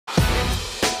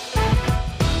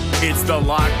It's the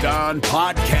Locked On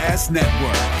Podcast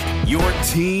Network, your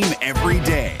team every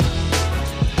day.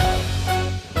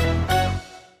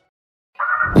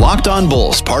 Locked On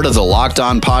Bulls, part of the Locked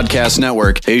On Podcast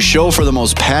Network, a show for the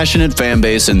most passionate fan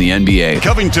base in the NBA.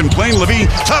 Covington playing LaVine,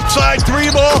 topside three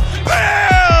ball,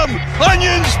 bam!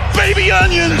 Onions, baby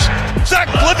onions! Zach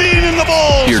LaVine in the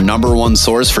Bulls! Your number one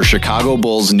source for Chicago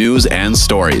Bulls news and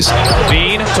stories.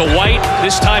 LaVine to White,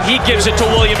 this time he gives it to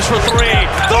Williams for three.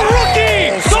 The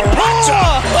rookie! The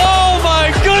Paula! Oh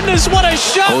my goodness, what a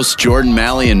shot! Hosts Jordan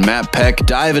Maly and Matt Peck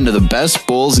dive into the best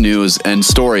Bulls news and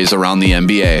stories around the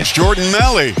NBA. Jordan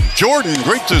Maly. Jordan,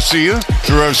 great to see you.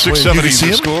 Through our 670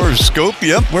 The Score scope.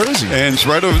 Yep. Where is he? And it's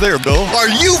right over there, Bill. Are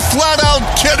you flat out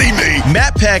kidding me?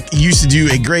 Matt Peck used to do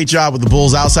a great job with the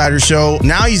Bulls Outsider Show.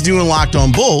 Now he's doing Locked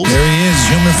On Bulls. There he is,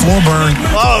 human floor burn.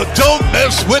 Oh, don't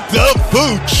mess with the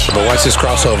boots. But watch this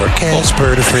crossover.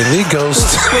 Casper the Friendly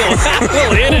Ghost.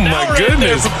 Oh my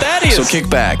goodness. Thaddeus. So kick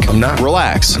back, I'm not.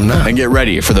 relax, and get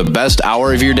ready for the best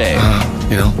hour of your day.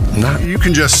 I'm not. You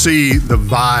can just see the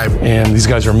vibe. And these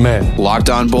guys are men. Locked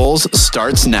On Bulls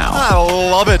starts now. I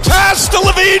love it. Pass to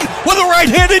LaVine with a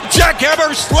right-handed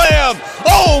jackhammer slam.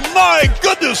 Oh my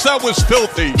goodness, that was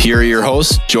filthy. Here are your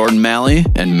hosts, Jordan Maly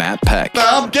and Matt Peck.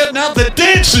 I'm getting out the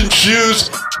dancing shoes.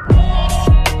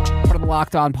 Part of the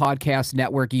Locked On Podcast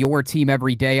Network, your team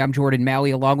every day. I'm Jordan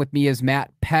Maly. Along with me is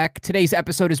Matt Peck. Today's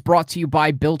episode is brought to you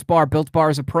by Built Bar. Built Bar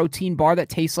is a protein bar that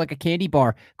tastes like a candy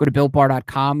bar. Go to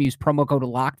BuiltBar.com, use promo code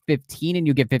LOCKED15, and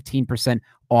you'll get 15%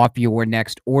 off your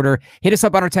next order. Hit us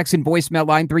up on our text and voicemail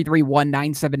line,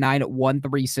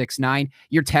 331-979-1369.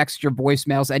 Your text, your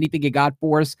voicemails, anything you got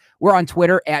for us. We're on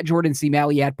Twitter, at Jordan C.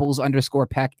 Maly, at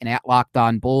Bulls_Peck, and at Locked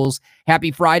On Bulls.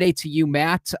 Happy Friday to you,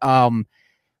 Matt.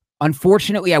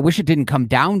 Unfortunately, I wish it didn't come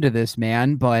down to this,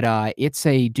 man, but it's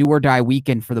a do-or-die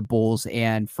weekend for the Bulls,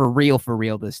 and for real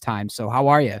this time. So how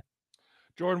are you?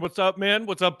 Jordan, what's up, man?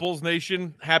 What's up, Bulls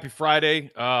Nation? Happy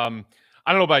Friday.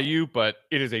 I don't know about you, but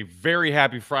it is a very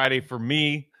happy Friday for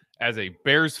me as a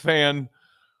Bears fan.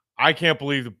 I can't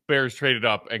believe the Bears traded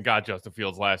up and got Justin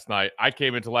Fields last night. I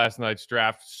came into last night's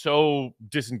draft so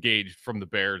disengaged from the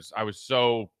Bears. I was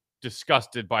so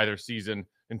disgusted by their season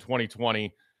in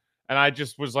 2020. And I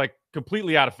just was like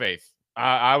completely out of faith.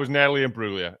 I was Natalie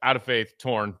Imbruglia, out of faith,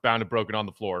 torn, bound and broken on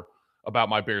the floor about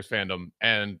my Bears fandom.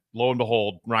 And lo and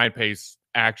behold, Ryan Pace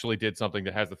actually did something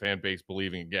that has the fan base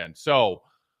believing again. So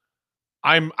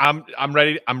I'm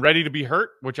ready. I'm ready to be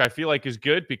hurt, which I feel like is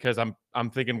good because I'm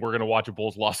thinking we're gonna watch a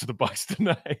Bulls loss to the Bucks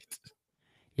tonight.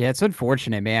 Yeah, it's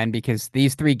unfortunate, man, because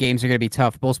these 3 games are going to be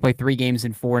tough. Bulls play 3 games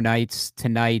in 4 nights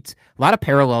tonight. A lot of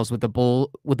parallels with the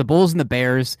Bulls and the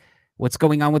Bears. What's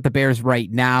going on with the Bears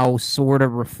right now sort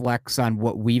of reflects on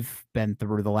what we've been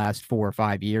through the last 4 or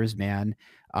 5 years, man.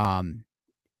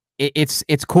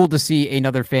 It's cool to see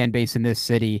another fan base in this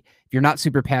city. You're not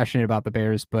super passionate about the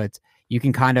Bears, but you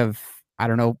can kind of, I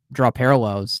don't know, draw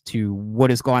parallels to what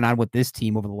has gone on with this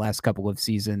team over the last couple of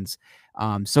seasons.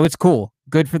 So it's cool.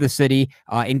 Good for the city.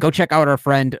 And go check out our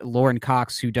friend Lauren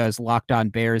Cox, who does Locked On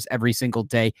Bears every single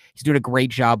day. He's doing a great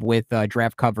job with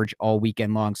draft coverage all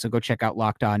weekend long. So go check out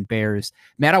Locked On Bears.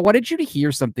 Matt, I wanted you to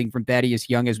hear something from Thaddeus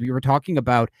Young as we were talking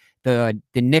about the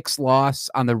Knicks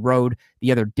loss on the road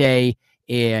the other day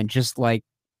and just like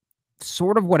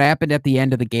sort of what happened at the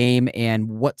end of the game and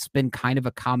what's been kind of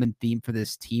a common theme for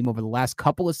this team over the last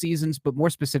couple of seasons, but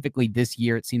more specifically this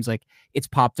year, it seems like it's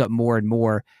popped up more and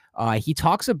more. He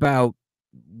talks about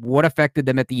what affected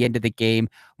them at the end of the game,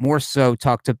 more so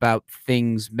talked about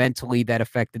things mentally that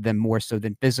affected them more so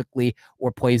than physically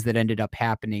or plays that ended up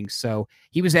happening. So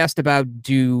he was asked about,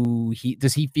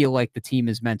 does he feel like the team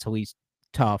is mentally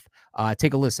tough?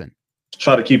 Take a listen.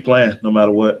 Try to keep playing no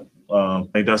matter what. I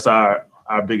think that's our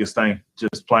biggest thing,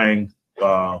 just playing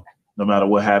no matter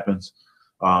what happens.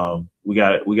 We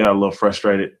got a little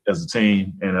frustrated as a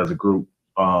team and as a group.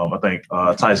 I think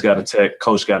Tice got a tech,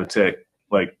 coach got a tech.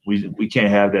 Like we can't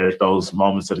have that at those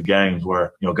moments of the games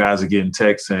where, guys are getting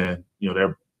texts and,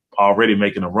 they're already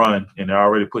making a run and they're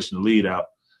already pushing the lead out.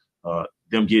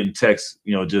 Them getting texts,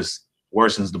 just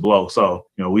worsens the blow. So,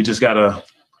 we just got to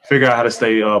figure out how to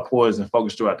stay poised and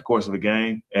focused throughout the course of the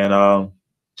game and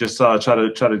just try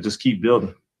to just keep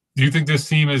building. Do you think this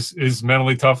team is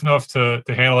mentally tough enough to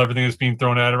handle everything that's being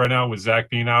thrown at it right now with Zach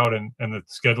being out and the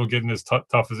schedule getting as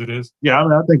tough as it is? Yeah,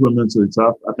 I think we're mentally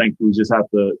tough. I think we just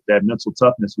have to, that mental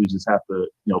toughness, we just have to,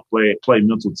 play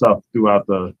mental tough throughout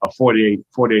a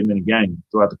 48-minute game,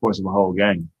 throughout the course of a whole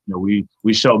game.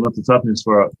 we show mental toughness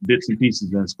for bits and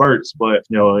pieces and spurts, but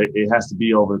it has to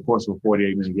be over the course of a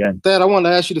 48-minute game. Thad, I wanted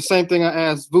to ask you the same thing I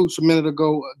asked Vooch a minute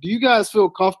ago. Do you guys feel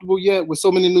comfortable yet with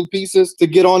so many new pieces to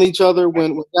get on each other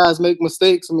when guys make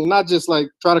mistakes? I mean, not just like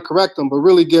try to correct them, but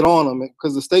really get on them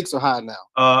because the stakes are high now.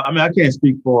 I can't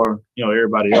speak for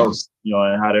everybody else,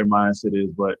 and how their mindset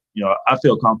is, but I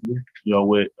feel comfortable,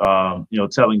 with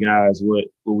telling guys what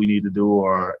we need to do,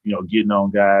 or getting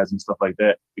on guys and stuff like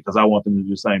that, because I want them to do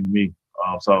the same to me.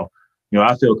 So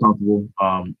I feel comfortable,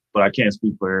 but I can't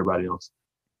speak for everybody else.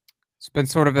 It's been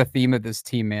sort of a theme of this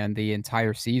team, man. The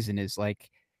entire season is like,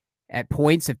 at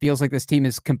points, it feels like this team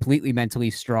is completely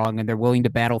mentally strong and they're willing to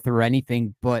battle through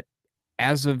anything. But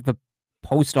as of the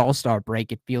post All-Star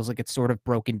break, it feels like it's sort of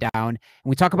broken down. And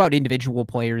we talk about individual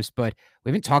players, but we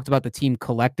haven't talked about the team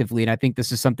collectively. And I think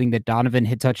this is something that Donovan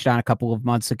had touched on a couple of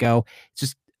months ago. It's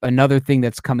just another thing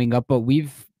that's coming up. But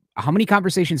how many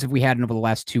conversations have we had over the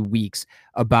last 2 weeks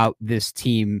about this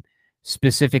team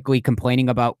specifically complaining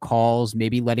about calls,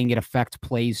 maybe letting it affect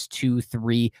plays 2,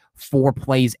 3, 4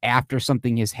 plays after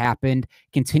something has happened,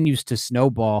 continues to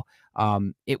snowball.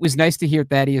 It was nice to hear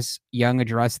Thaddeus Young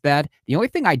address that. The only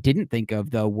thing I didn't think of,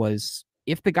 though, was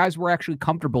if the guys were actually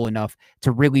comfortable enough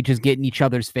to really just get in each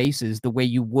other's faces the way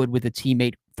you would with a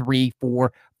teammate 3,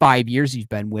 4, 5 years you've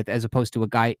been with, as opposed to a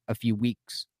guy a few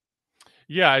weeks.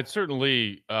 Yeah, it's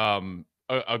certainly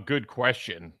a good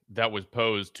question that was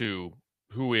posed to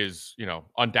who is,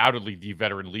 undoubtedly the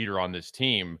veteran leader on this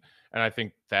team. And I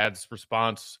think Thad's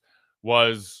response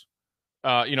was,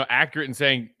 accurate in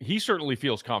saying he certainly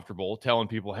feels comfortable telling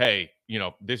people, hey,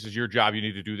 this is your job. You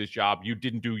need to do this job. You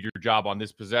didn't do your job on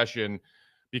this possession,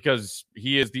 because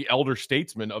he is the elder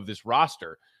statesman of this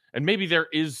roster. And maybe there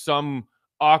is some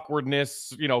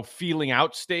awkwardness, feeling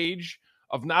out stage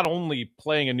of not only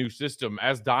playing a new system,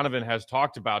 as Donovan has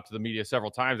talked about to the media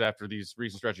several times after these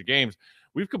recent stretch of games.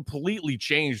 We've completely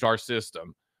changed our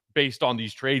system based on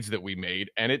these trades that we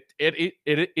made, and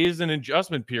it is an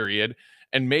adjustment period.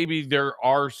 And maybe there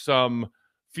are some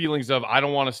feelings of, I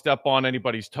don't want to step on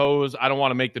anybody's toes. I don't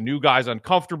want to make the new guys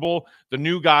uncomfortable. The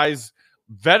new guys,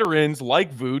 veterans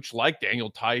like Vooch, like Daniel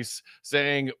Tice,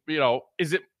 saying,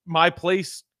 is it my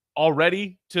place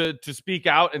already to speak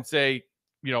out and say,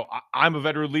 I'm a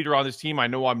veteran leader on this team. I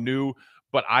know I'm new,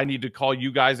 but I need to call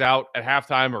you guys out at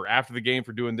halftime or after the game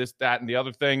for doing this, that, and the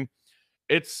other thing.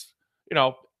 It's,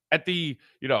 at the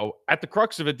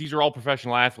crux of it, these are all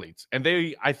professional athletes, and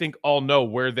they, I think, all know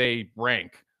where they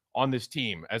rank on this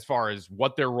team as far as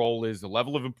what their role is, the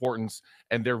level of importance,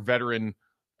 and their veteran,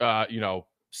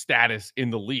 status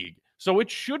in the league. So it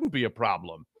shouldn't be a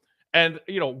problem. And,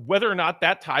 whether or not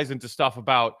that ties into stuff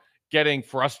about getting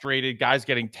frustrated, guys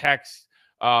getting texts,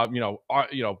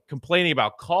 complaining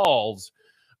about calls,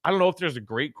 I don't know if there's a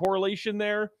great correlation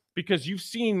there, because you've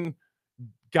seen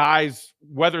guys,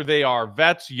 whether they are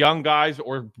vets, young guys,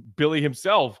 or Billy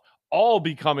himself, all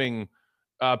becoming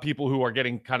people who are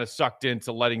getting kind of sucked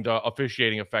into letting the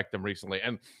officiating affect them recently.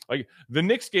 And like the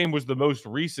Knicks game was the most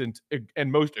recent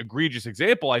and most egregious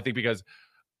example, I think, because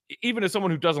even as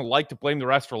someone who doesn't like to blame the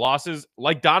refs for losses,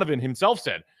 like Donovan himself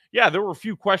said, yeah, there were a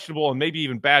few questionable and maybe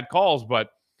even bad calls, but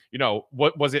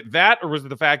what was it, that, or was it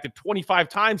the fact that 25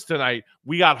 times tonight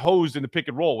we got hosed in the pick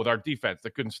and roll with our defense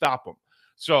that couldn't stop them?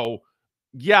 So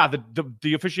yeah,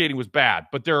 the officiating was bad,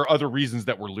 but there are other reasons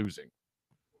that we're losing.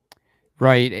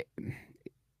 Right.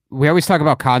 We always talk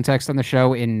about context on the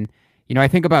show, and I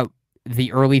think about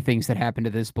the early things that happened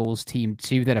to this Bulls team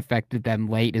too that affected them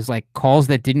late, is like calls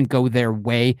that didn't go their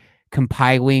way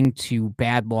compiling to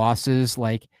bad losses.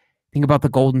 Like, think about the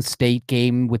Golden State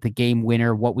game with the game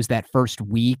winner. What was that first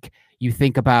week? You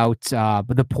think about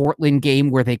the Portland game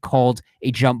where they called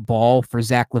a jump ball for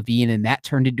Zach LaVine, and that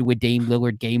turned into a Dame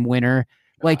Lillard game winner.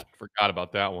 Like, forgot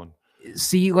about that one.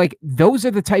 See, like, those are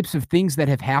the types of things that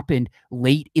have happened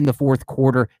late in the fourth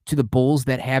quarter to the Bulls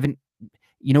that haven't,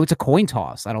 it's a coin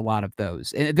toss on a lot of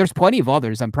those. And there's plenty of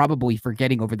others I'm probably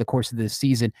forgetting over the course of this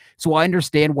season. So I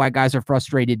understand why guys are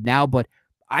frustrated now, but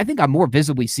I think I'm more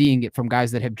visibly seeing it from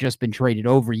guys that have just been traded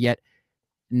over, yet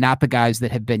not the guys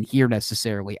that have been here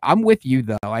necessarily. I'm with you,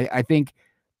 though. I think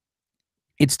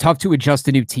it's tough to adjust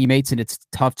to new teammates, and it's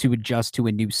tough to adjust to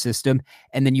a new system.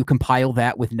 And then you compile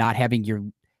that with not having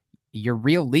your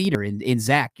real leader in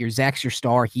Zach. Zach's your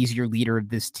star. He's your leader of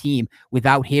this team.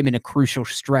 Without him in a crucial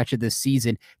stretch of this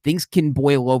season, things can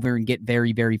boil over and get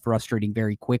very, very frustrating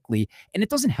very quickly. And it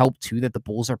doesn't help, too, that the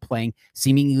Bulls are playing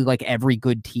seemingly like every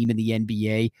good team in the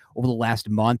NBA over the last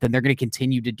month, and they're going to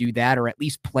continue to do that, or at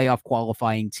least playoff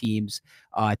qualifying teams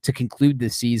to conclude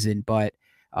this season. But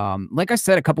like I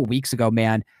said a couple weeks ago,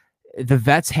 man, the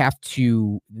vets have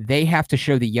to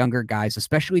show the younger guys,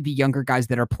 especially the younger guys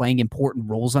that are playing important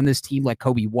roles on this team, like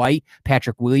Kobe White,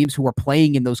 Patrick Williams, who are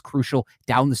playing in those crucial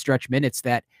down the stretch minutes,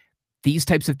 that these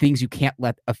types of things you can't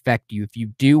let affect you. If you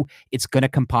do, it's going to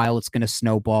compile, it's going to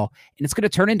snowball, and it's going to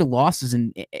turn into losses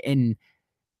and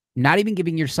not even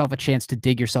giving yourself a chance to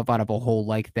dig yourself out of a hole,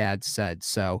 like Thad said.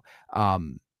 So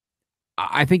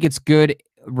I think it's good,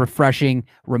 refreshing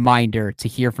reminder to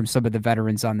hear from some of the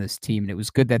veterans on this team. And it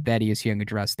was good that Thaddeus Young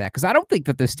addressed that, because I don't think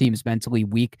that this team is mentally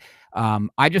weak.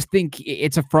 I just think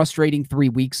it's a frustrating 3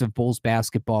 weeks of Bulls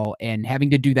basketball, and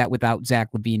having to do that without Zach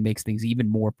LaVine makes things even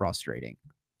more frustrating.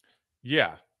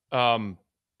 Yeah. And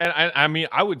I mean,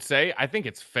 I would say, I think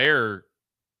it's fair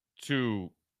to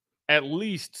at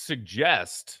least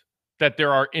suggest that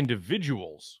there are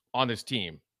individuals on this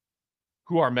team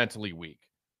who are mentally weak.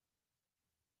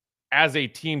 As a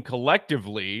team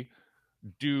collectively,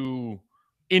 do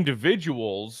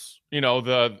individuals,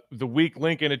 the weak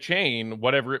link in a chain,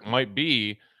 whatever it might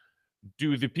be,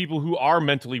 do the people who are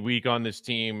mentally weak on this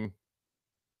team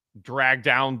drag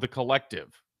down the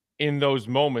collective in those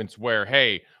moments where,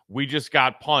 hey, we just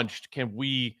got punched, can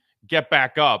we get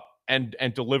back up and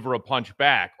deliver a punch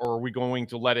back? Or are we going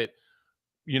to let it,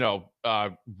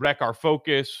 wreck our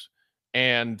focus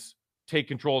and take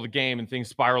control of the game and things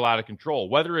spiral out of control,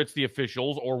 whether it's the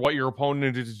officials or what your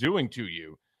opponent is doing to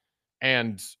you?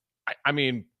 And I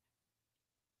mean,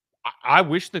 I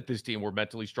wish that this team were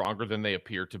mentally stronger than they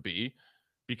appear to be,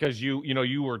 because you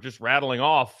were just rattling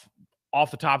off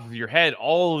the top of your head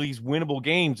all of these winnable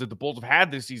games that the Bulls have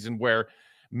had this season, where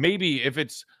maybe if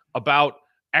it's about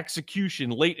execution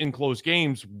late in close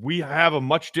games, we have a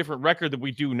much different record than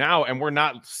we do now. And we're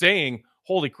not saying,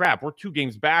 holy crap, we're 2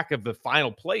 games back of the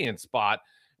final play-in spot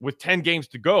with 10 games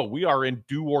to go. We are in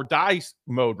do or die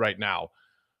mode right now.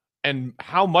 And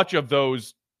how much of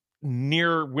those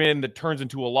near win that turns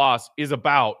into a loss is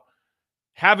about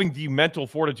having the mental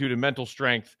fortitude and mental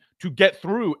strength to get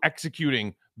through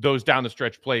executing those down the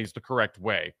stretch plays the correct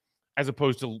way, as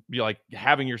opposed to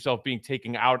having yourself being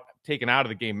taken out of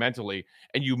the game mentally,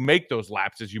 and you make those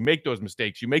lapses, you make those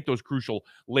mistakes, you make those crucial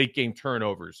late game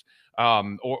turnovers,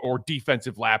 or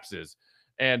defensive lapses.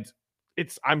 And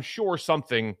it's, I'm sure,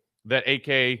 something that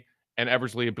AK and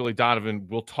Eversley and Billy Donovan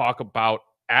will talk about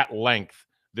at length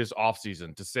this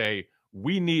offseason, to say,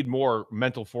 we need more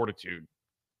mental fortitude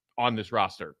on this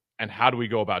roster. And how do we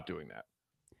go about doing that?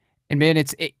 And man,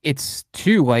 it's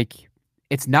too, like,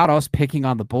 it's not us picking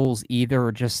on the Bulls either,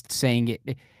 or just saying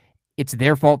it's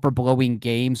their fault for blowing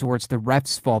games, or it's the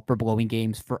refs' fault for blowing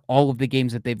games for all of the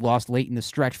games that they've lost late in the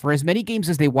stretch. For as many games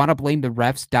as they want to blame the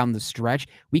refs down the stretch,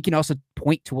 we can also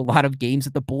point to a lot of games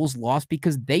that the Bulls lost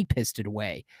because they pissed it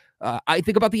away. I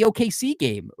think about the OKC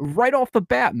game right off the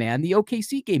bat, man. The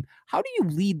OKC game. How do you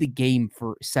lead the game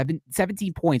for 17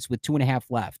 points with 2.5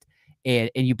 left, and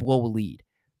you blow a lead?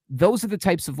 Those are the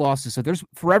types of losses. So there's,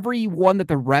 for every one that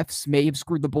the refs may have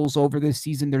screwed the Bulls over this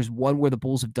season, there's one where the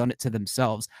Bulls have done it to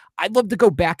themselves. I'd love to go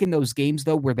back in those games,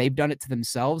 though, where they've done it to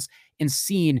themselves, and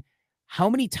seen how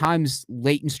many times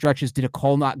late in stretches did a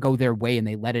call not go their way and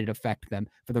they let it affect them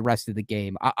for the rest of the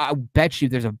game. I bet you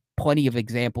there's plenty of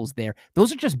examples there.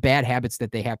 Those are just bad habits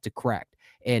that they have to correct.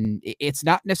 And it's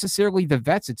not necessarily the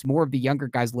vets. It's more of the younger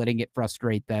guys letting it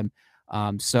frustrate them.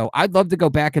 So I'd love to go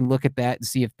back and look at that and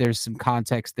see if there's some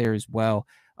context there as well.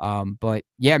 But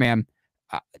yeah, man,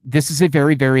 this is a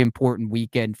very, very important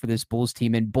weekend for this Bulls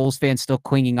team, and Bulls fans still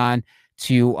clinging on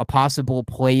to a possible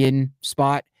play-in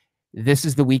spot. This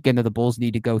is the weekend that the Bulls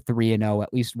need to go 3-0,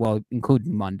 at least, well,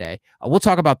 including Monday. We'll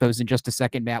talk about those in just a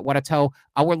second, Matt. Want to tell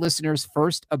our listeners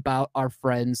first about our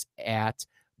friends at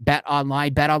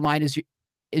BetOnline. BetOnline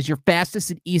is your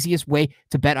fastest and easiest way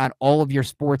to bet on all of your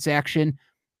sports action.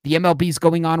 The MLB is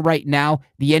going on right now.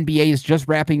 The NBA is just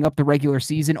wrapping up the regular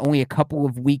season, only a couple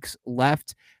of weeks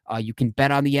left. You can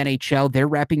bet on the NHL. They're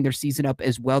wrapping their season up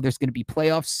as well. There's going to be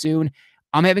playoffs soon.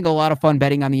 I'm having a lot of fun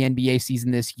betting on the NBA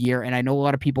season this year, and I know a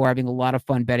lot of people are having a lot of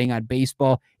fun betting on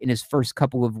baseball in his first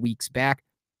couple of weeks back.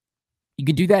 You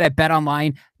can do that at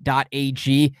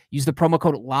betonline.ag. Use the promo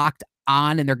code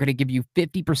LOCKEDON, and they're going to give you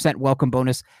 50% welcome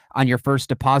bonus on your first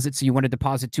deposit. So you want to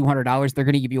deposit $200, they're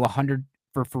going to give you $100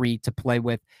 for free to play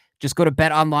with. Just go to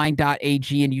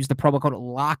betonline.ag and use the promo code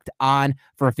LOCKEDON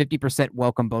for a 50%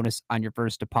 welcome bonus on your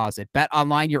first deposit.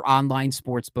 BetOnline, your online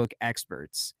sportsbook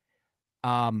experts.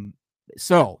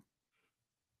 So,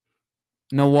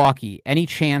 Milwaukee, any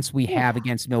chance we have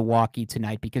against Milwaukee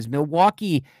tonight? Because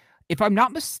Milwaukee, if I'm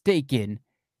not mistaken,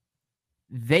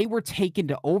 they were taken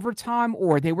to overtime,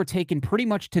 or they were taken pretty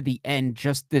much to the end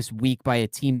just this week by a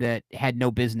team that had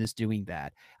no business doing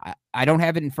that. I don't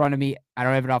have it in front of me. I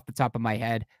don't have it off the top of my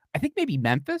head. I think maybe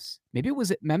Memphis. Maybe it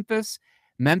was at Memphis.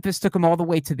 Memphis took them all the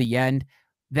way to the end.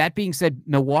 That being said,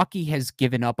 Milwaukee has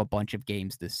given up a bunch of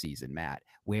games this season, Matt,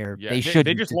 where they should.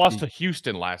 They just lost to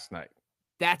Houston last night.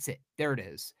 That's it. There it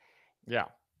is. Yeah.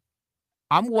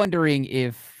 I'm wondering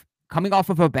if coming off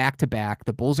of a back-to-back,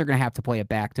 the Bulls are going to have to play a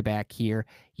back-to-back here.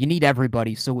 You need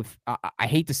everybody. So if I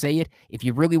hate to say it, if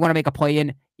you really want to make a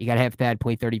play-in, you got to have Thad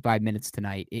play 35 minutes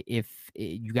tonight. If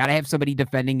you got to have somebody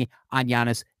defending on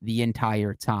Giannis the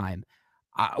entire time.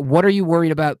 What are you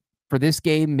worried about for this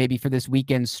game? Maybe for this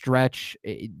weekend stretch?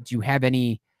 Do you have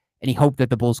any hope that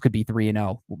the Bulls could be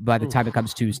 3-0 by the time it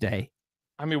comes Tuesday?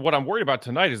 I mean, what I'm worried about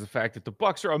tonight is the fact that the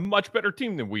Bucks are a much better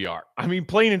team than we are. I mean,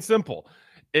 plain and simple.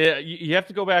 You have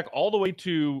to go back all the way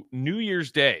to New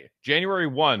Year's Day. January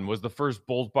 1 was the first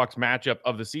Bulls-Bucks matchup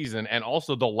of the season, and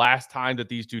also the last time that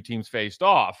these two teams faced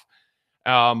off,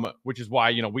 which is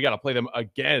why, we got to play them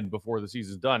again before the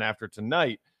season's done after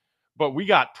tonight. But we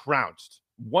got trounced.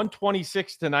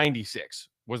 126-96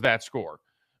 was that score.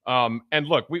 And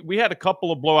look, we had a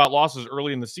couple of blowout losses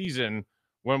early in the season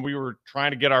when we were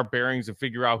trying to get our bearings and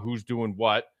figure out who's doing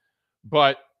what.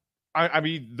 But, I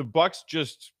mean, the Bucks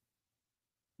just...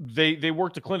 They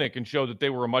worked a clinic and showed that they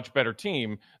were a much better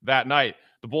team that night.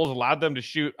 The Bulls allowed them to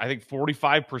shoot, I think,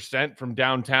 45% from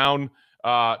downtown,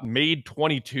 made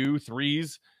 22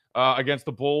 threes against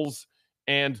the Bulls.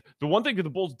 And the one thing that the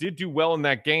Bulls did do well in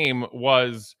that game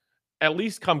was at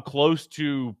least come close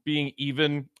to being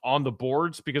even on the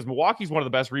boards, because Milwaukee's one of the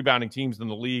best rebounding teams in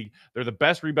the league. They're the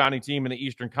best rebounding team in the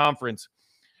Eastern Conference.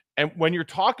 And when you're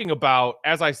talking about,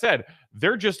 as I said,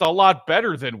 they're just a lot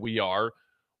better than we are.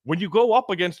 When you go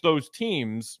up against those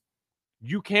teams,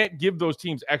 you can't give those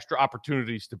teams extra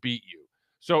opportunities to beat you.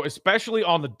 So especially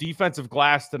on the defensive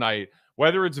glass tonight,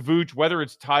 whether it's Vooch, whether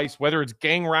it's Tice, whether it's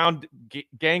gang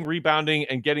rebounding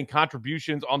and getting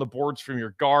contributions on the boards from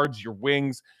your guards, your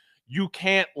wings, you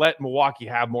can't let Milwaukee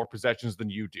have more possessions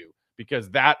than you do, because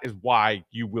that is why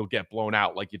you will get blown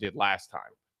out like you did last time.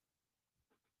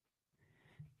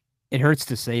 It hurts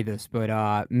to say this,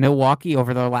 but Milwaukee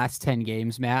over the last 10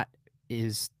 games, Matt,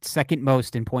 is second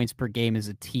most in points per game as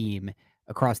a team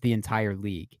across the entire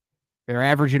league. They're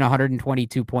averaging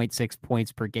 122.6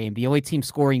 points per game. The only team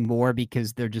scoring more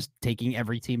because they're just taking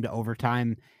every team to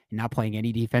overtime and not playing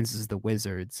any defense is the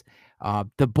Wizards.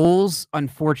 The Bulls,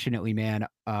 unfortunately, man,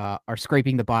 are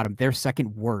scraping the bottom. They're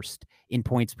second worst in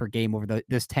points per game over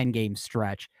this 10-game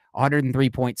stretch,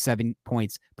 103.7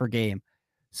 points per game.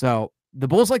 So the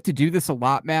Bulls like to do this a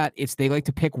lot, Matt. They like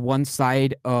to pick one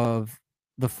side of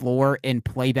the floor and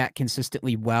play that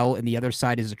consistently well, and the other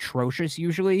side is atrocious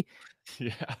usually.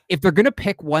 Yeah. If they're going to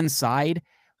pick one side,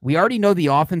 we already know the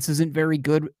offense isn't very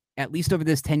good, at least over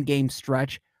this 10-game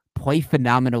stretch. Play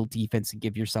phenomenal defense and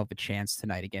give yourself a chance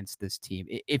tonight against this team.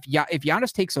 If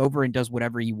Giannis takes over and does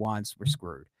whatever he wants, we're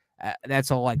screwed. That's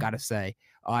all I got to say.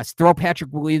 Throw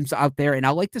Patrick Williams out there, and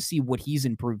I'd like to see what he's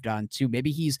improved on too.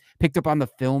 Maybe he's picked up on the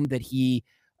film that he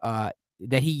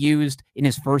used in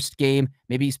his first game.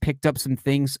 Maybe he's picked up some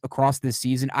things across this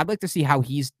season. I'd like to see how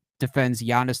he defends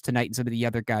Giannis tonight and some of the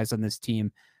other guys on this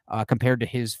team compared to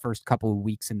his first couple of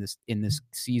weeks in this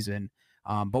season.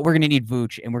 But we're going to need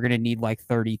Vooch, and we're going to need like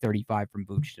 30, 35 from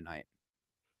Vooch tonight.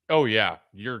 Oh, yeah.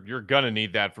 You're going to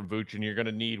need that from Vooch, and you're going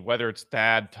to need, whether it's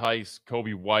Thad, Tice,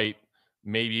 Kobe White,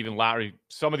 maybe even Lowry,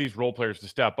 some of these role players to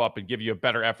step up and give you a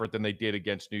better effort than they did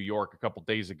against New York a couple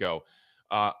days ago.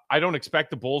 I don't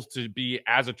expect the Bulls to be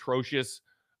as atrocious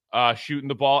shooting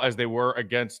the ball as they were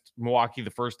against Milwaukee the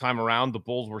first time around. The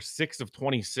Bulls were 6 of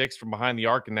 26 from behind the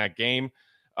arc in that game.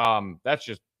 That's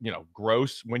just,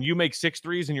 gross. When you make 6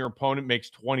 threes and your opponent makes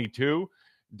 22,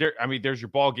 there's your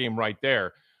ball game right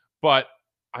there. But,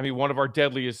 one of our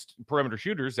deadliest perimeter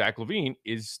shooters, Zach LaVine,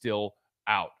 is still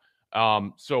out.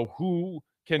 So who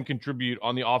can contribute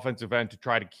on the offensive end to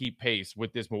try to keep pace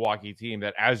with this Milwaukee team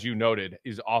that, as you noted,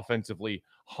 is offensively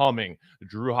humming?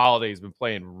 Drew Holiday has been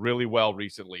playing really well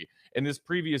recently. In this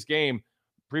previous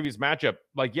matchup,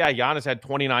 Giannis had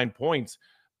 29 points,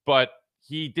 but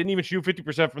he didn't even shoot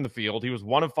 50% from the field. He was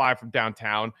 1 of 5 from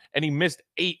downtown, and he missed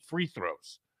 8 free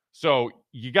throws. So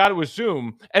you got to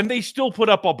assume, and they still put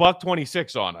up a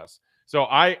 $126 on us. So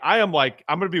I'm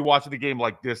going to be watching the game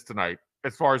like this tonight.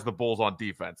 As far as the Bulls on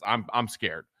defense, I'm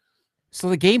scared. So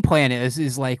the game plan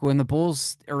is like when the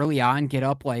Bulls early on get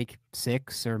up like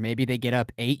 6 or maybe they get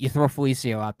up 8, you throw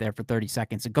Felicio out there for 30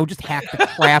 seconds and go just hack the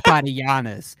crap out of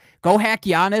Giannis. Go hack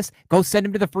Giannis, go send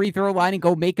him to the free throw line and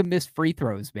go make him miss free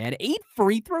throws, man. 8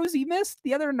 free throws he missed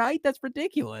the other night? That's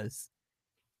ridiculous.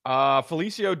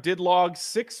 Felicio did log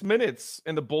 6 minutes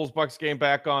in the Bulls-Bucks game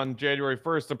back on January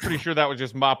 1st. I'm pretty sure that was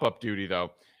just mop-up duty,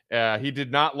 though. He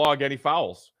did not log any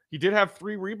fouls. He did have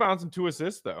 3 rebounds and 2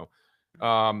 assists, though.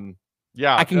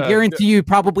 Yeah, I can guarantee you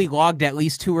probably logged at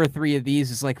least 2 or 3 of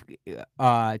these as like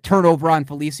turnover on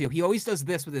Felicio. He always does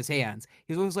this with his hands.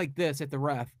 He's always like this at the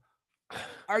ref.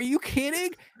 Are you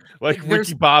kidding? Like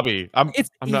Ricky Bobby. I'm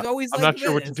always not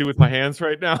sure what to do with my hands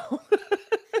right now.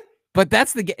 But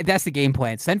that's the game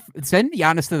plan. Send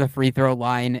Giannis to the free throw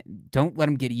line. Don't let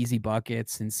him get easy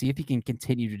buckets, and see if he can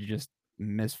continue to just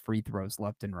miss free throws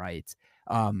left and right.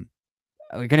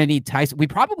 We're gonna need Tyson. We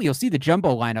probably will see the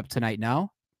jumbo lineup tonight.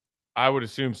 No, I would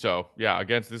assume so. Yeah,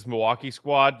 against this Milwaukee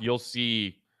squad, you'll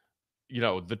see,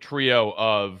 the trio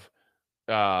of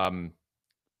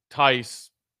Tice,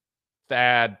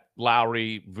 Thad,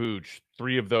 Lowry, Vooch,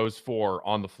 3 of those 4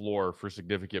 on the floor for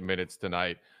significant minutes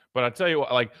tonight. But I tell you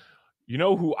what,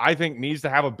 who I think needs to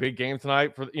have a big game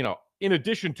tonight for, in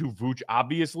addition to Vooch,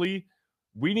 obviously,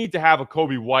 we need to have a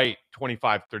Kobe White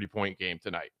 25, 30-point game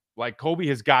tonight. Like, Kobe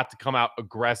has got to come out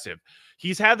aggressive.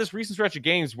 He's had this recent stretch of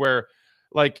games where,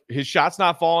 his shot's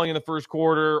not falling in the first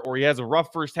quarter, or he has a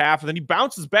rough first half, and then he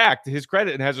bounces back, to his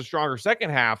credit, and has a stronger second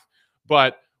half.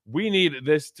 But we need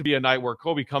this to be a night where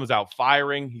Kobe comes out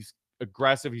firing. He's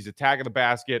aggressive. He's attacking the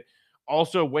basket.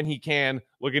 Also, when he can,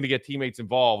 looking to get teammates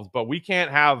involved. But we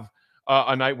can't have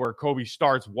a night where Kobe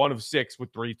starts 1 of 6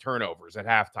 with 3 turnovers at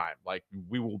halftime.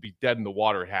 We will be dead in the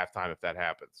water at halftime if that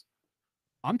happens.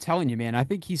 I'm telling you, man. I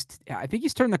think he's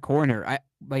turned the corner.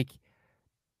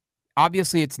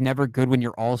 Obviously, it's never good when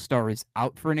your all-star is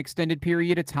out for an extended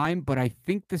period of time, but I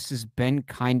think this has been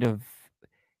kind of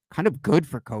good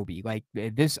for Kobe.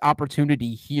 This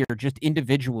opportunity here, just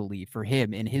individually for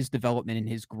him and his development and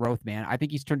his growth, man. I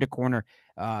think he's turned a corner,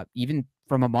 even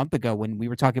from a month ago when we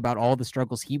were talking about all the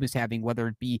struggles he was having, whether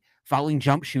it be fouling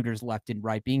jump shooters left and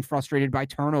right, being frustrated by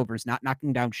turnovers, not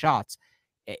knocking down shots.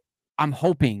 I'm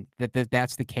hoping that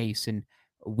that's the case, and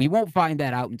we won't find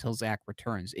that out until Zach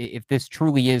returns. If this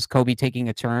truly is Kobe taking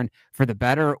a turn for the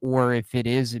better, or if it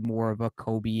is more of a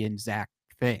Kobe and Zach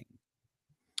thing.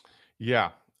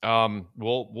 Yeah.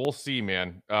 We'll see,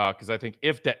 man. Because I think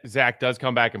if Zach does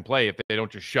come back and play, if they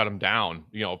don't just shut him down,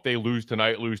 if they lose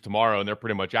tonight, lose tomorrow, and they're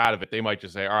pretty much out of it, they might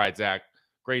just say, "All right, Zach,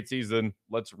 great season.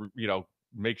 Let's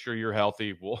make sure you're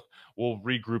healthy. We'll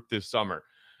regroup this summer."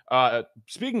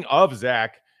 Speaking of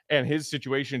Zach and his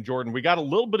situation, Jordan, we got a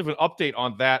little bit of an update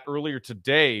on that earlier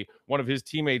today. One of his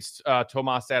teammates,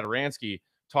 Tomas Sadaransky,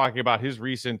 talking about his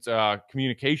recent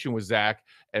communication with Zach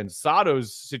and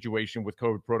Sato's situation with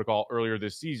COVID protocol earlier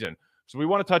this season. So we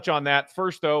want to touch on that.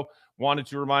 First, though, wanted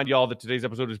to remind y'all that today's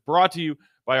episode is brought to you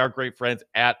by our great friends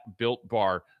at Built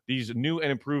Bar. These new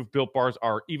and improved Built Bars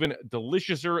are even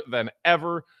deliciouser than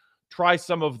ever. Try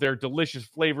some of their delicious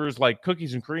flavors like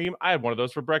cookies and cream. I had one of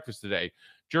those for breakfast today.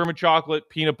 German chocolate,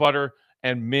 peanut butter,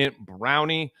 and mint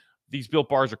brownie. These Built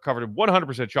Bars are covered in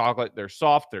 100% chocolate. They're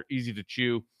soft, they're easy to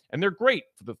chew, and they're great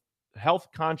for the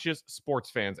health-conscious sports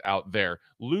fans out there.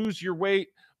 Lose your weight,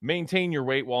 maintain your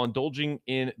weight while indulging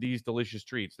in these delicious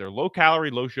treats. They're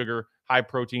low-calorie, low-sugar,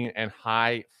 high-protein, and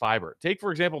high-fiber. Take,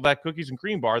 for example, that cookies and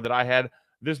cream bar that I had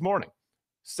this morning.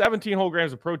 17 whole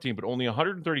grams of protein, but only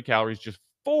 130 calories, just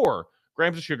 4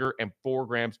 grams of sugar and 4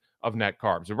 grams of net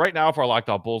carbs. And right now, for our Locked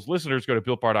On Bulls listeners, go to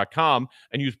BuiltBar.com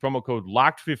and use promo code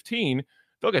LOCKED15.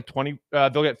 They'll get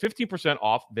 15%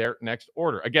 off their next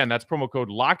order. Again, that's promo code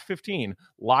LOCKED15,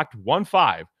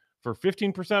 LOCKED15 for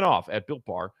 15% off at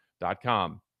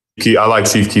BuiltBar.com. I like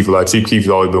Chief Keef a lot. Chief Keef's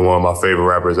always been one of my favorite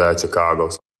rappers out of Chicago.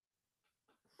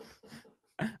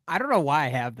 I don't know why I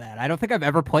have that. I don't think I've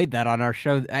ever played that on our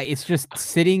show. It's just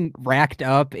sitting racked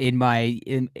up in my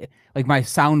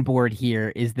soundboard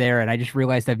here is there, and I just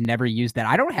realized I've never used that.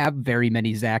 I don't have very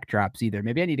many Zach drops either.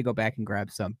 Maybe I need to go back and grab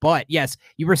some. But yes,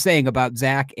 you were saying about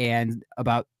Zach and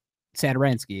about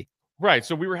Sadaransky. Right.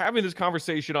 So we were having this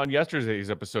conversation on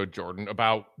yesterday's episode, Jordan,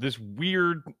 about this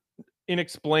weird,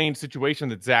 unexplained situation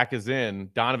that Zach is in.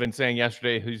 Donovan saying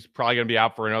yesterday he's probably going to be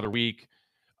out for another week.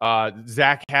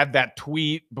 Zach had that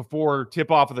tweet before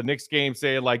tip-off of the Knicks game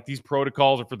saying, these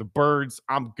protocols are for the birds.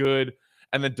 I'm good.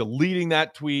 And then deleting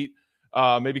that tweet,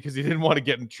 maybe because he didn't want to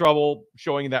get in trouble,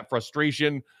 showing that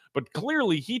frustration. But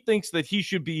clearly he thinks that he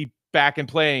should be back and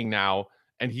playing now,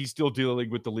 and he's still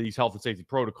dealing with the league's health and safety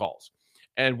protocols.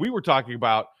 And we were talking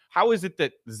about how is it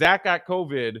that Zach got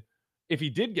COVID if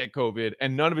he did get COVID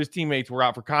and none of his teammates were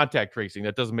out for contact tracing?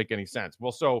 That doesn't make any sense.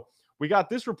 Well, so we got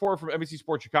this report from NBC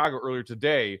Sports Chicago earlier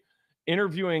today,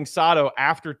 interviewing Sato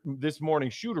after this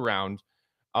morning's shoot-around.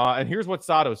 And here's what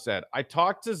Sato said. "I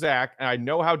talked to Zach, and I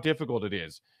know how difficult it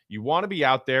is. You want to be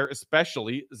out there,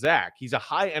 especially Zach. He's a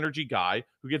high-energy guy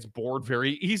who gets bored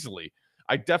very easily.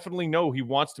 I definitely know he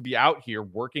wants to be out here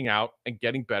working out and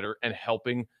getting better and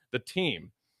helping the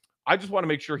team." I just want to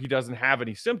make sure he doesn't have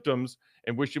any symptoms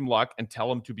and wish him luck and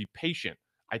tell him to be patient.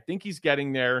 I think he's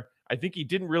getting there. I think he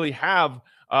didn't really have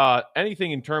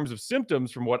anything in terms of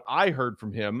symptoms from what I heard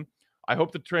from him. I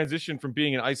hope the transition from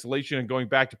being in isolation and going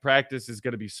back to practice is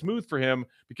going to be smooth for him,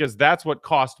 because that's what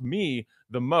cost me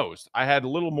the most. I had a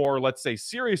little more, let's say,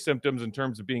 serious symptoms in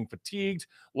terms of being fatigued,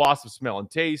 loss of smell and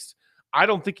taste. I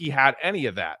don't think he had any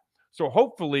of that. So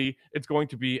hopefully it's going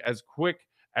to be as quick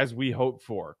as we hope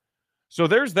for. So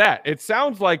there's that. It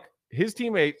sounds like his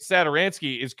teammate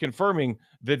Sadaransky is confirming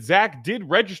that Zach did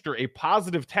register a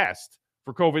positive test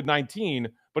for COVID-19,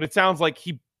 but it sounds like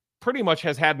he pretty much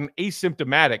has had an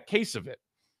asymptomatic case of it,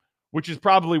 which is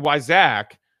probably why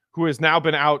Zach, who has now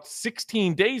been out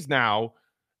 16 days now,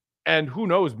 and who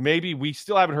knows, maybe we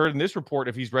still haven't heard in this report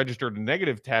if he's registered a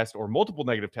negative test or multiple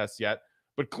negative tests yet,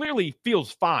 but clearly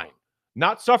feels fine,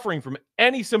 not suffering from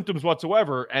any symptoms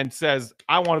whatsoever, and says,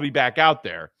 I want to be back out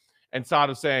there. And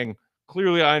Sada saying,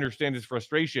 clearly I understand his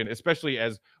frustration, especially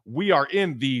as we are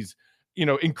in these,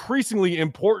 increasingly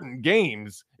important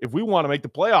games if we want to make the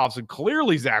playoffs. And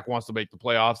clearly Zach wants to make the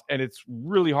playoffs, and it's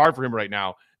really hard for him right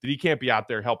now that he can't be out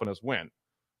there helping us win.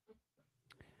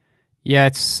 Yeah,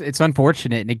 it's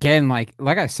unfortunate. And again, like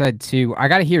I said too, I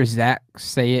got to hear Zach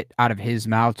say it out of his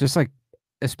mouth, just like,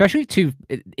 especially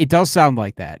it does sound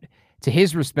like that. To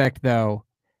his respect, though,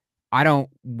 I don't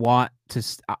want to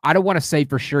say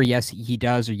for sure, yes, he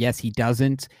does, or yes, he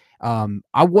doesn't.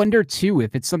 I wonder too,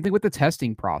 if it's something with the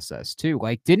testing process too.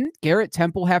 Like, didn't Garrett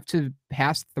Temple have to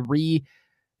pass 3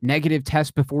 negative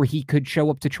tests before he could show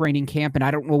up to training camp? And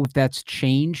I don't know if that's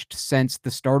changed since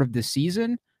the start of the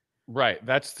season. Right.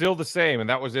 That's still the same. And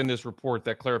that was in this report,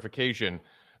 that clarification.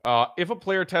 If a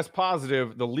player tests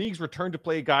positive, the league's return to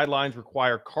play guidelines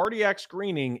require cardiac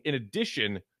screening in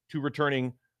addition to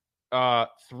returning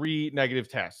 3 negative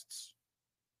tests.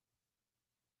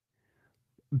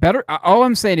 All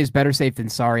I'm saying is better safe than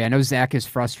sorry. I know Zach is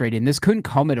frustrated, and this couldn't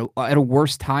come at a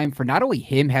worse time for not only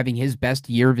him having his best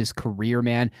year of his career,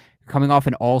 man, coming off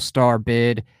an all-star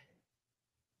bid,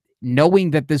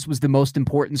 knowing that this was the most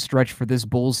important stretch for this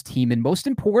Bulls team, and most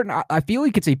important, I feel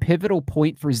like it's a pivotal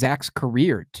point for Zach's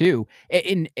career too,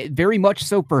 and very much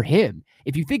so for him.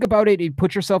 If you think about it,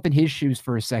 put yourself in his shoes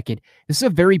for a second. This is a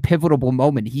very pivotal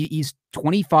moment. He's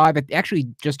 25, actually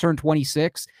just turned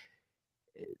 26,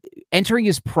 entering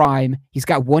his prime. He's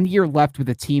got 1 year left with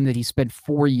a team that he spent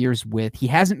 4 years with. He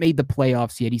hasn't made the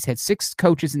playoffs yet. He's had 6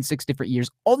 coaches in 6 different years.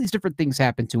 All these different things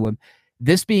happened to him.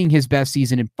 This being his best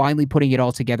season and finally putting it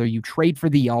all together, you trade for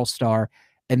the all-star,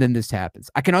 and then this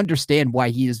happens. I can understand why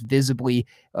he is visibly,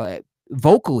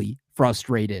 vocally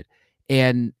frustrated.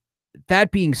 And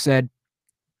that being said,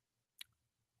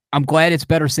 I'm glad it's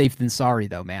better safe than sorry,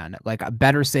 though, man. Like,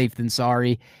 better safe than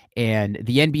sorry. And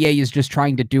the NBA is just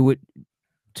trying to do it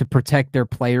to protect their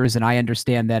players, and I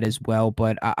understand that as well.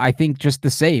 But I think just the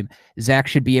same, Zach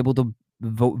should be able to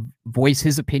voice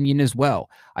his opinion as well.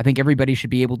 I think everybody should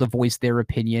be able to voice their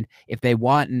opinion if they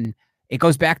want. And it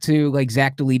goes back to, like,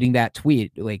 Zach deleting that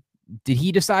tweet. Like, did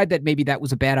he decide that maybe that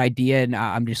was a bad idea and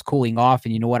I'm just cooling off,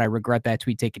 and you know what, I regret that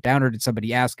tweet, take it down? Or did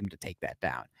somebody ask him to take that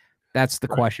down? That's the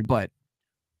question. But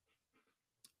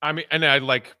I mean, and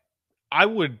I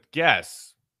would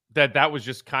guess that was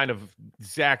just kind of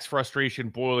Zach's frustration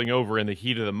boiling over in the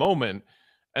heat of the moment.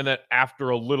 And that after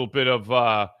a little bit of,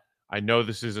 I know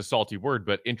this is a salty word,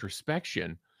 but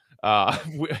introspection,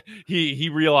 he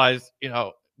realized,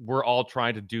 we're all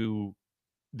trying to do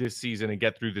this season and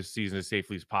get through this season as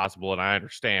safely as possible. And I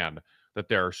understand that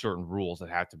there are certain rules that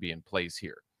have to be in place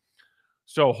here.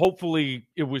 So hopefully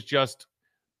it was just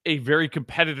a very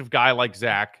competitive guy like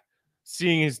Zach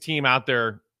seeing his team out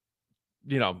there,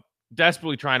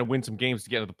 desperately trying to win some games to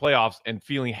get into the playoffs and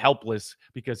feeling helpless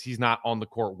because he's not on the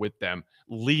court with them,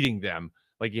 leading them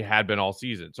like he had been all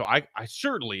season. So I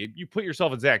certainly, if you put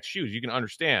yourself in Zach's shoes, you can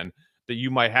understand that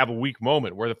you might have a weak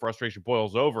moment where the frustration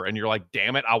boils over and you're like,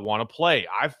 damn it, I want to play.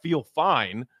 I feel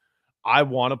fine. I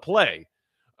want to play.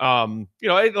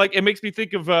 It makes me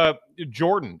think of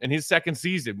Jordan in his second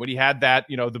season when he had that,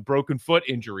 the broken foot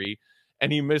injury,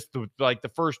 and he missed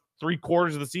the first 3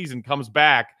 quarters of the season, comes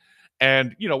back.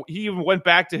 And, he even went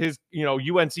back to his,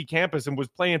 UNC campus and was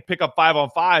playing pickup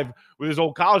 5-on-5 with his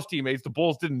old college teammates. The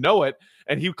Bulls didn't know it.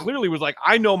 And he clearly was like,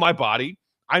 I know my body.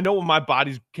 I know what my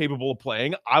body's capable of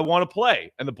playing. I want to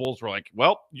play. And the Bulls were like,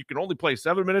 well, you can only play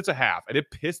 7 minutes a half. And it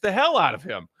pissed the hell out of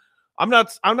him. I'm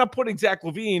not putting Zach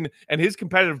LaVine and his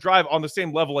competitive drive on the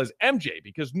same level as MJ,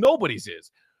 because nobody's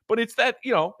is. But it's that,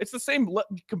 it's the same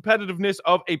competitiveness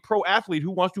of a pro athlete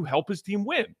who wants to help his team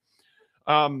win.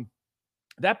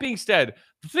 That being said,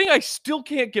 the thing I still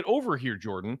can't get over here,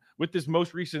 Jordan, with this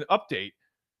most recent update,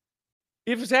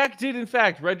 If Zach did, in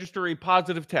fact, register a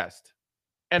positive test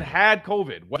and had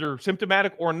COVID, whether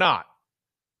symptomatic or not,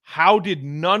 how did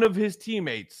none of his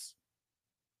teammates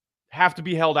have to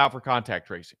be held out for contact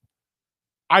tracing?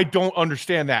 I don't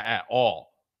understand that at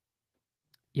all.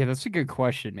 Yeah, that's a good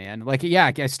question, man. Like,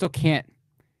 yeah, I still can't.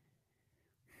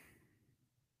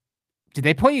 Did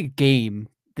they play a game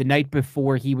the night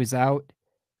before he was out?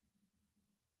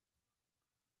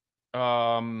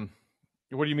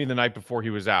 What do you mean the night before he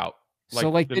was out? So,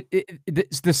 like,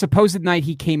 the supposed night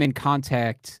he came in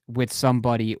contact with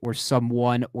somebody or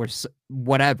someone or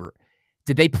whatever,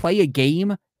 did they play a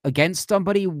game against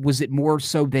somebody? Was it more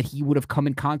so that he would have come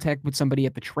in contact with somebody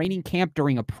at the training camp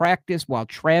during a practice while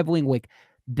traveling? Like,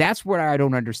 that's what I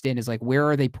don't understand is, like, where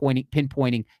are they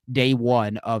pinpointing day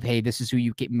one of, hey, this is who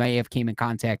you may have came in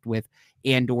contact with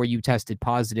and or you tested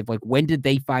positive? Like, when did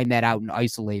they find that out and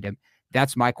isolate him?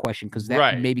 That's my question, because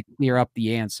that would maybe clear up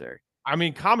the answer. I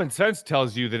mean, common sense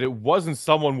tells you that it wasn't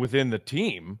someone within the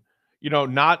team,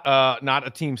 not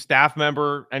a team staff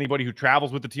member, anybody who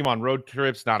travels with the team on road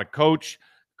trips, not a coach,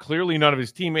 clearly none of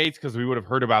his teammates, because we would have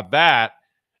heard about that.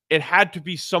 It had to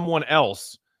be someone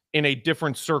else in a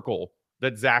different circle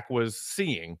that Zach was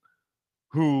seeing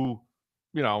who,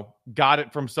 got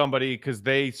it from somebody because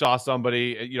they saw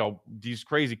somebody, these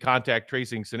crazy contact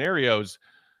tracing scenarios.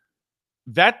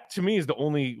 That to me is the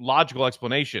only logical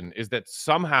explanation, is that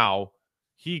somehow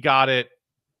he got it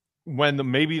when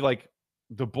maybe like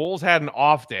the Bulls had an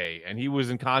off day and he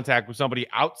was in contact with somebody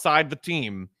outside the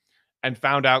team and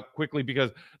found out quickly,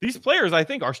 because these players, I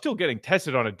think, are still getting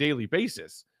tested on a daily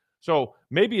basis. So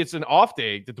maybe it's an off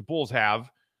day that the Bulls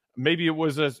have. Maybe it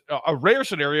was a rare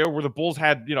scenario where the Bulls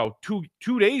had,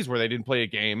 two days where they didn't play a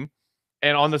game.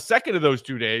 And on the second of those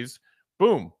 2 days,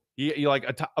 boom, he like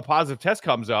a positive test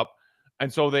comes up.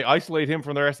 And so they isolate him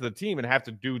from the rest of the team and have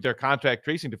to do their contact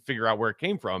tracing to figure out where it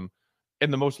came from.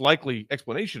 And the most likely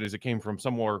explanation is it came from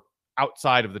somewhere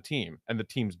outside of the team and the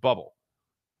team's bubble.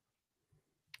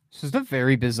 This is a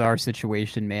very bizarre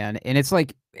situation, man. And it's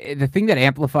like, the thing that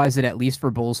amplifies it, at least for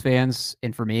Bulls fans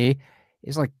and for me,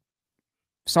 is like,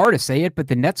 sorry to say it, but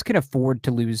the Nets can afford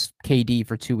to lose KD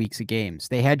for 2 weeks of games.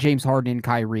 They had James Harden and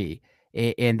Kyrie,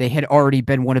 and they had already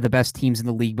been one of the best teams in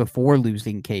the league before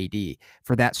losing KD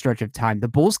for that stretch of time. The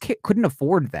Bulls couldn't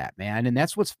afford that, man. And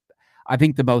that's what's, I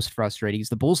think, the most frustrating is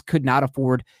the Bulls could not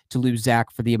afford to lose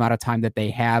Zach for the amount of time that they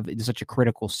have in such a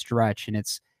critical stretch. And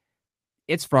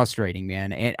it's frustrating,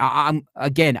 man. And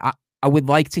I would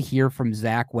like to hear from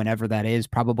Zach whenever that is,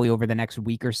 probably over the next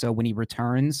week or so when he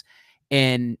returns,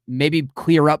 and maybe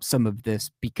clear up some of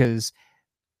this, because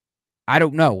I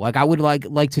don't know. Like, I would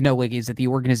like to know, like, is it the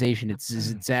organization?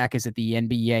 Is it Zach? Is it the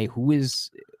NBA? Who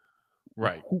is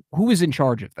right? Who is in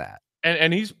charge of that?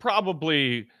 And he's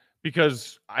probably,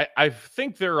 because I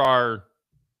think there are,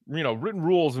 written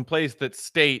rules in place that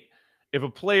state if a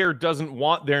player doesn't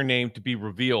want their name to be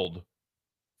revealed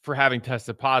for having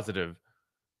tested positive,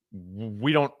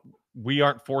 we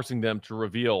aren't forcing them to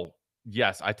reveal,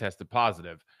 yes, I tested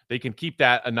positive. They can keep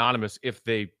that anonymous if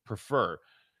they prefer.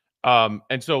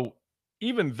 And so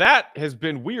even that has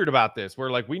been weird about this, where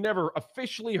like we never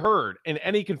officially heard in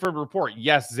any confirmed report,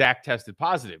 yes, Zach tested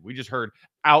positive. We just heard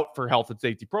out for health and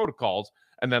safety protocols.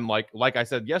 And then like I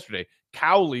said yesterday,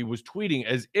 Cowley was tweeting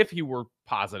as if he were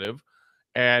positive.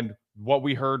 And what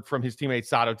we heard from his teammate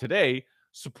Sato today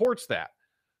supports that.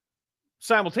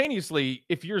 Simultaneously,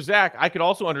 if you're Zach, I could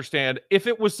also understand if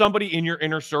it was somebody in your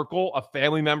inner circle, a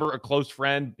family member, a close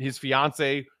friend, his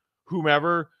fiance,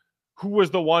 whomever, who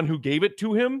was the one who gave it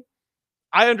to him.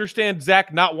 I understand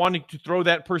Zach not wanting to throw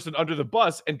that person under the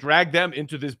bus and drag them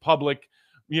into this public,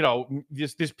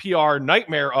 this PR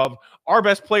nightmare of our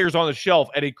best players on the shelf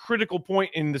at a critical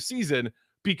point in the season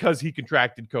because he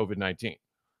contracted COVID-19.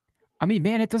 I mean,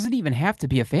 man, it doesn't even have to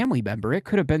be a family member. It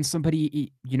could have been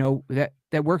somebody,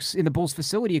 that works in the Bulls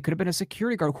facility. It could have been a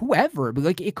security guard, whoever. But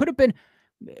like, it could have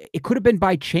been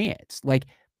by chance. Like,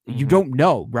 you don't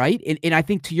know, right? And I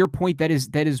think to your point, that is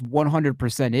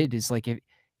 100% it. Is like, if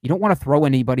you don't want to throw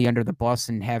anybody under the bus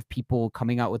and have people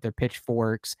coming out with their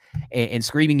pitchforks and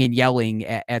screaming and yelling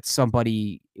at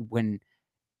somebody when,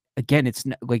 again, it's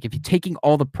not, like, if you're taking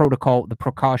all the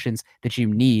precautions that you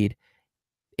need,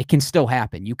 it can still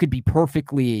happen. You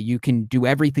can do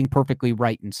everything perfectly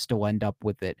right and still end up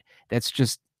with it. That's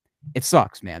just, it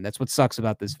sucks, man. That's what sucks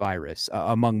about this virus,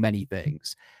 among many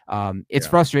things. It's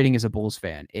frustrating as a Bulls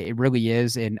fan. It really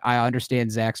is. And I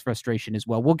understand Zach's frustration as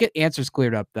well. We'll get answers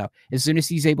cleared up, though. As soon as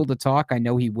he's able to talk, I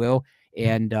know he will.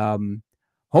 And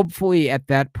hopefully at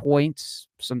that point,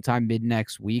 sometime mid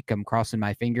next week, I'm crossing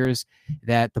my fingers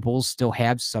that the Bulls still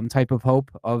have some type of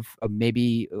hope of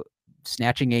maybe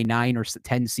snatching a 9 or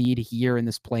 10 seed here in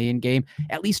this play-in game,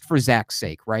 at least for Zach's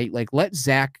sake, right? Like, let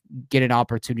Zach get an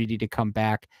opportunity to come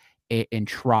back and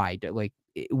try to, like,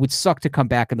 it would suck to come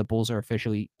back and the Bulls are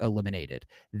officially eliminated.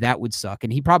 That would suck.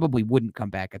 And he probably wouldn't come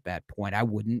back at that point. I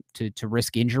wouldn't to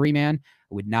risk injury, man.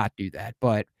 I would not do that,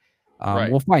 but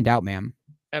we'll find out, man.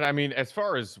 And I mean, as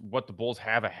far as what the Bulls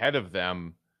have ahead of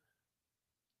them,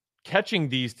 catching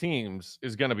these teams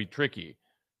is going to be tricky,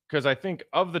 because I think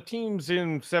of the teams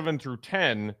in 7 through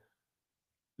 10,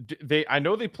 I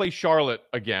know they play Charlotte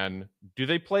again. Do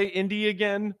they play Indy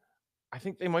again? I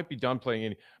think they might be done playing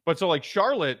Indy. But so, like,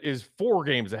 Charlotte is 4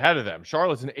 games ahead of them.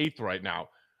 Charlotte's in 8th right now.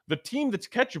 The team that's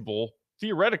catchable,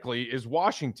 theoretically, is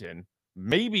Washington,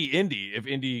 maybe Indy, if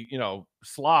Indy,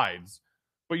 slides.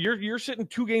 But you're sitting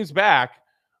 2 games back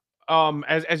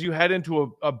as you head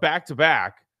into a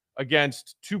back-to-back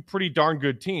against 2 pretty darn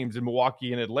good teams in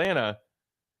Milwaukee and Atlanta.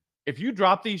 If you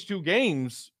drop these 2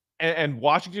 games and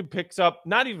Washington picks up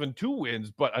not even 2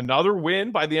 wins, but another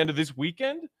win by the end of this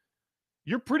weekend,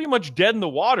 you're pretty much dead in the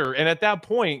water. And at that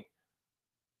point,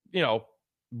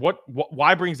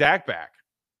 why bring Zach back?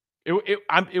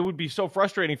 It would be so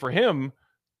frustrating for him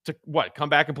to come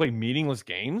back and play meaningless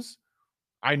games.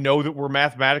 I know that we're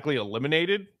mathematically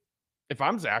eliminated. If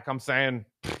I'm Zach, I'm saying,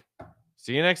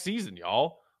 see you next season,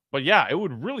 y'all. But yeah, it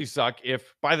would really suck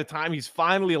if by the time he's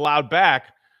finally allowed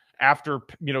back after,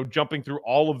 jumping through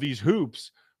all of these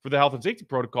hoops for the health and safety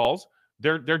protocols,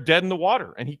 they're dead in the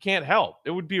water and he can't help.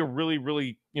 It would be a really,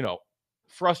 really,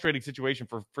 frustrating situation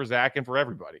for Zach and for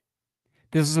everybody.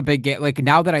 This is a big game. Like,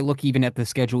 now that I look even at the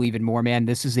schedule even more, man,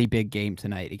 this is a big game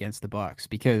tonight against the Bucks,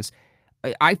 because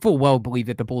I full well believe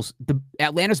that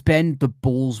Atlanta's been the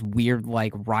Bulls' weird,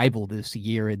 like, rival this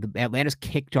year. And Atlanta's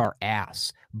kicked our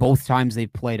ass both times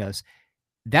they've played us.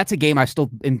 That's a game I still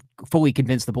am fully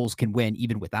convinced the Bulls can win,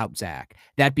 even without Zach.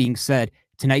 That being said,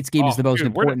 tonight's game is the most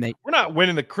important. We're not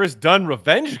winning the Chris Dunn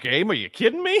revenge game. Are you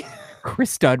kidding me?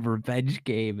 Chris Dunn revenge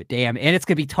game. Damn. And it's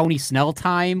going to be Tony Snell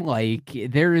time. Like,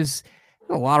 there's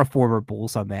a lot of former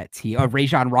Bulls on that team.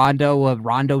 Rajon Rondo,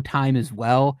 Rondo time as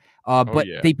well. But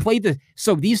they play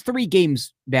so these 3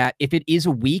 games, Matt, if it is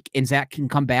a week and Zach can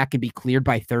come back and be cleared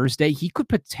by Thursday, he could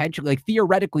potentially, like,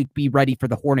 theoretically be ready for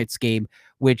the Hornets game,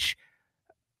 which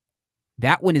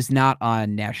that one is not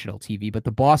on national TV, but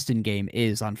the Boston game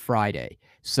is on Friday.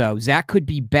 So Zach could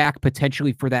be back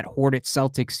potentially for that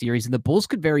Hornets-Celtics series, and the Bulls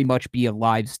could very much be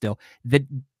alive still.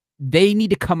 They need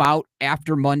to come out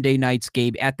after Monday night's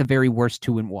game at the very worst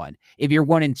 2-1. If you're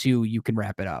 1-2, you can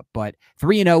wrap it up. But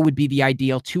 3-0 would be the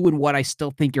ideal. 2-1, I still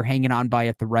think you're hanging on by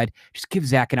a thread. Just give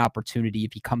Zach an opportunity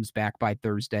if he comes back by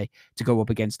Thursday to go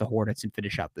up against the Hornets and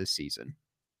finish out this season.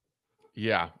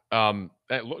 Yeah.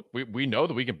 Look, we know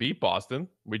that we can beat Boston.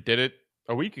 We did it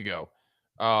a week ago.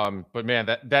 But man,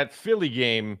 that Philly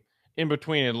game in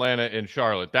between Atlanta and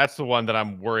Charlotte, that's the one that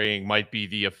I'm worrying might be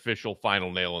the official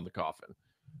final nail in the coffin.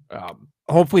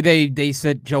 Hopefully they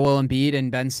said Joel Embiid and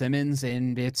Ben Simmons,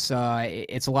 and it's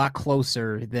a lot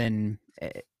closer than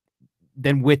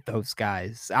with those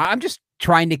guys. I'm just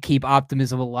trying to keep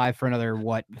optimism alive for another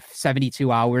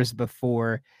 72 hours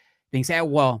before things.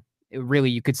 Well, really,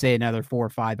 you could say another 4 or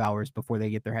 5 hours before they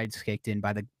get their heads kicked in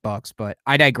by the Bucks. But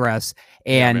I digress.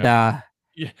 And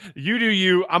you do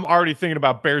you. I'm already thinking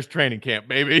about Bears training camp,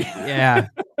 baby. Yeah.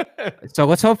 So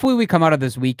hopefully we come out of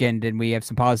this weekend and we have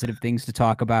some positive things to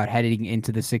talk about heading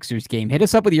into the Sixers game. Hit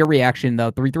us up with your reaction,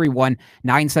 though.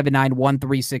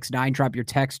 331-979-1369. Drop your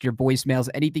text, your voicemails,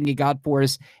 anything you got for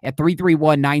us at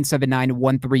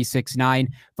 331-979-1369.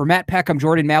 For Matt Peck, I'm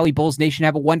Jordan Maly. Bulls Nation,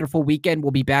 have a wonderful weekend.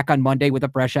 We'll be back on Monday with a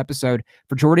fresh episode.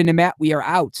 For Jordan and Matt, we are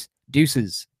out.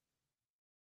 Deuces.